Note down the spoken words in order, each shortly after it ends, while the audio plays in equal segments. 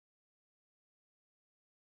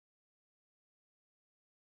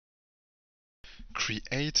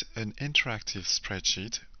create an interactive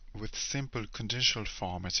spreadsheet with simple conditional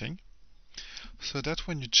formatting so that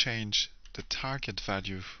when you change the target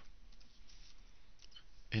value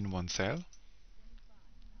in one cell,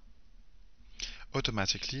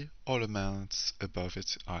 automatically all amounts above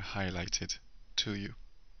it are highlighted to you.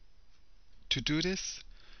 To do this,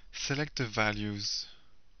 select the values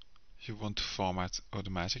you want to format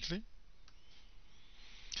automatically.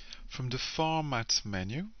 From the Format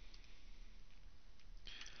menu,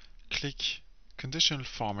 click Conditional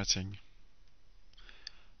Formatting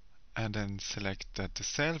and then select that the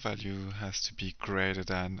cell value has to be greater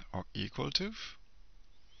than or equal to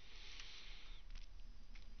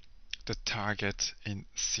the target in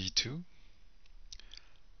C2,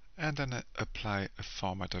 and then apply a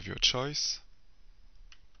format of your choice.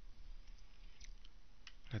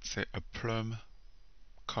 Let's say a plum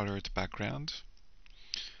colored background,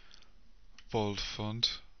 bold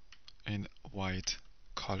font in white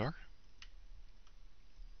color,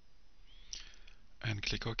 and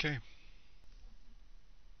click OK.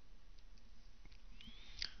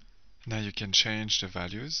 Now you can change the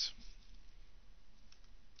values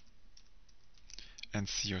and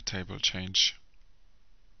see your table change